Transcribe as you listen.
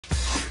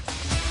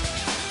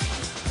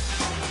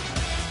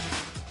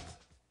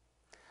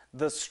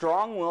The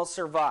strong will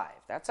survive.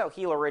 That's how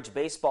Gila Ridge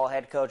baseball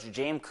head coach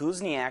James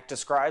Kuzniak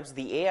describes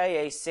the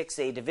AIA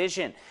 6A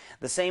division,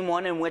 the same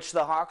one in which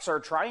the Hawks are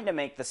trying to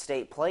make the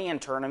state play-in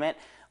tournament.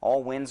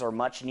 All wins are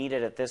much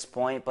needed at this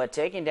point, but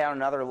taking down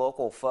another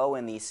local foe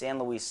in the San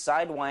Luis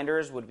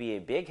Sidewinders would be a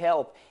big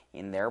help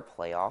in their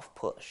playoff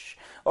push.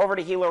 Over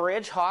to Gila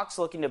Ridge, Hawks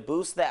looking to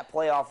boost that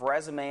playoff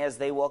resume as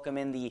they welcome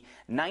in the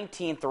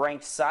 19th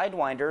ranked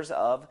Sidewinders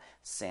of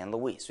San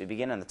Luis. We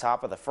begin in the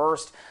top of the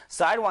first.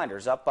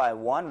 Sidewinders up by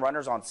 1,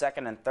 runners on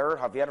second and third.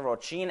 Javier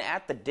Rochin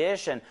at the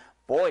dish, and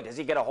boy, does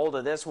he get a hold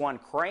of this one.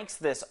 Cranks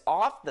this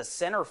off the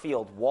center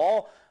field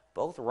wall.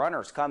 Both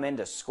runners come in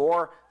to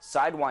score.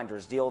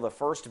 Sidewinders deal the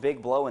first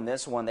big blow in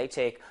this one. They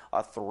take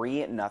a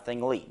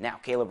 3-0 lead. Now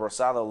Caleb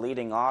Rosado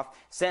leading off,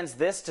 sends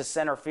this to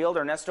center field.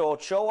 Ernesto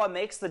Ochoa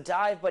makes the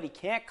dive, but he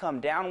can't come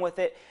down with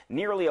it.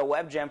 Nearly a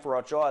web gem for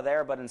Ochoa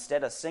there, but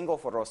instead a single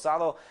for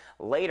Rosado.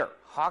 Later,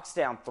 Hawks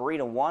down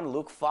 3-1.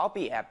 Luke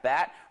Falpi at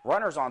bat.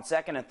 Runners on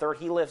second and third.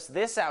 He lifts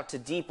this out to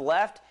deep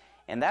left,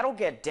 and that'll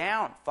get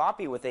down.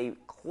 Falpi with a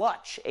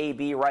clutch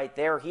AB right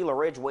there. Gila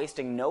Ridge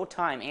wasting no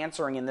time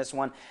answering in this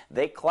one.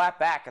 They clap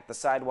back at the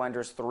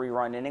Sidewinders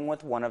 3-run inning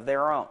with one of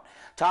their own.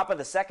 Top of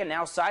the second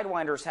now,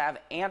 Sidewinders have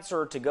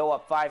answered to go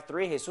up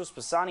 5-3. Jesus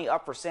Pisani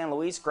up for San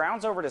Luis.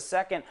 Grounds over to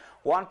second.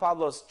 Juan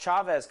Pablo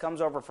Chavez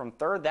comes over from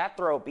third. That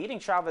throw beating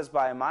Chavez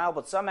by a mile,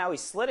 but somehow he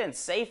slid in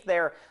safe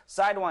there.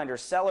 Sidewinders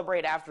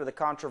celebrate after the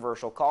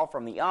controversial call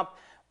from the ump.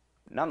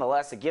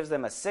 Nonetheless, it gives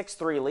them a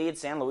 6-3 lead.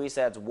 San Luis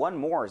adds one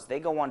more as they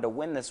go on to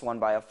win this one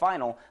by a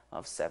final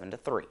of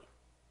 7-3.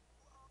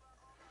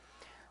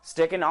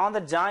 Sticking on the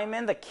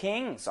diamond, the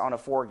Kings on a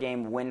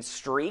 4-game win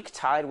streak,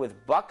 tied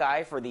with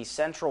Buckeye for the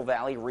Central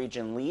Valley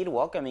region lead,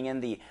 welcoming in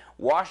the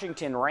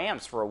Washington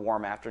Rams for a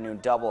warm afternoon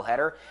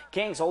doubleheader.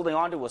 Kings holding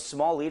on to a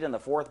small lead in the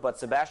fourth, but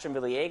Sebastian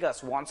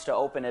Villegas wants to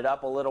open it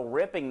up a little,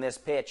 ripping this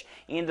pitch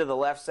into the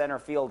left center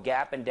field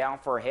gap and down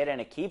for a hit,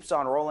 and it keeps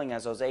on rolling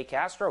as Jose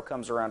Castro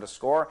comes around to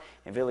score,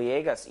 and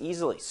Villegas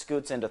easily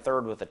scoots into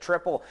third with a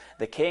triple.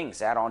 The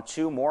Kings add on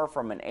 2 more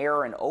from an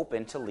error and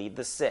open to lead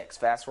the 6th.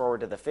 Fast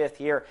forward to the 5th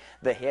here,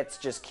 the hits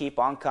just keep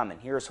on coming.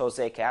 Here's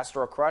Jose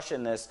Castro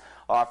crushing this,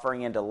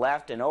 offering into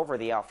left and over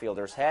the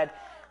outfielder's head.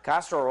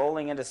 Castro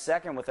rolling into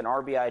second with an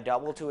RBI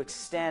double to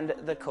extend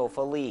the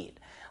Kofa lead.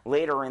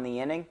 Later in the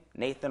inning,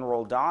 Nathan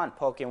Roldan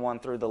poking one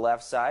through the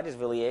left side as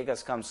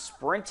Villegas comes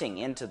sprinting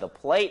into the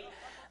plate.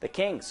 The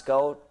Kings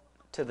go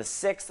to the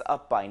 6th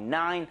up by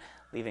 9,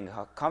 leaving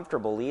a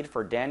comfortable lead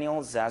for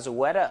Daniel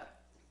Zazueta.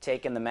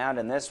 Taking the mound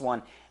in this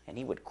one, and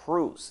he would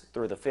cruise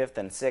through the 5th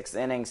and 6th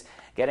innings,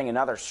 getting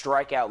another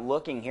strikeout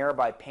looking here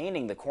by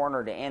painting the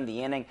corner to end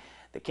the inning.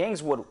 The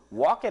Kings would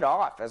walk it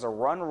off as a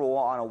run rule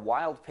on a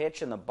wild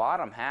pitch in the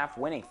bottom half,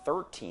 winning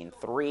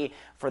 13-3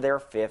 for their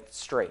 5th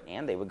straight.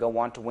 And they would go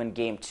on to win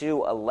Game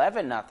 2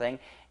 11-0.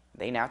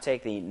 They now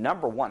take the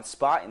 #1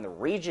 spot in the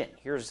region.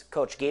 Here's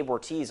Coach Gabe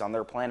Ortiz on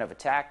their plan of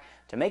attack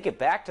to make it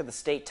back to the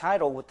state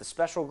title with the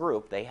special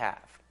group they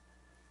have.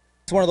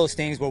 It's one of those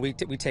things where we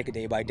take it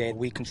day by day.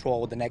 We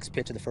control the next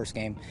pitch of the first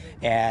game,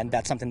 and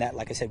that's something that,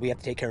 like I said, we have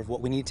to take care of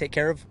what we need to take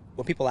care of.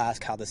 When people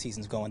ask how the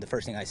season's going, the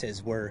first thing I say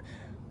is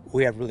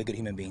we have really good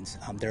human beings.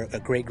 They're a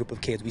great group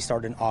of kids. We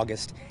started in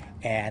August,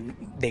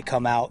 and they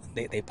come out,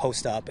 they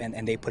post up,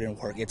 and they put in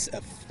work. It's a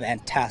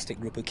fantastic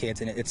group of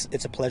kids, and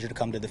it's a pleasure to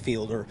come to the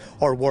field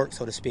or work,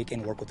 so to speak,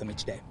 and work with them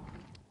each day.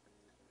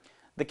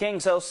 The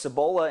Kings host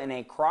Cibola in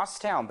a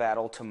crosstown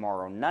battle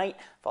tomorrow night,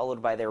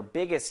 followed by their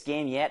biggest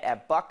game yet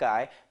at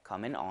Buckeye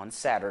coming on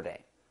Saturday.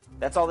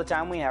 That's all the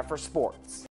time we have for sports.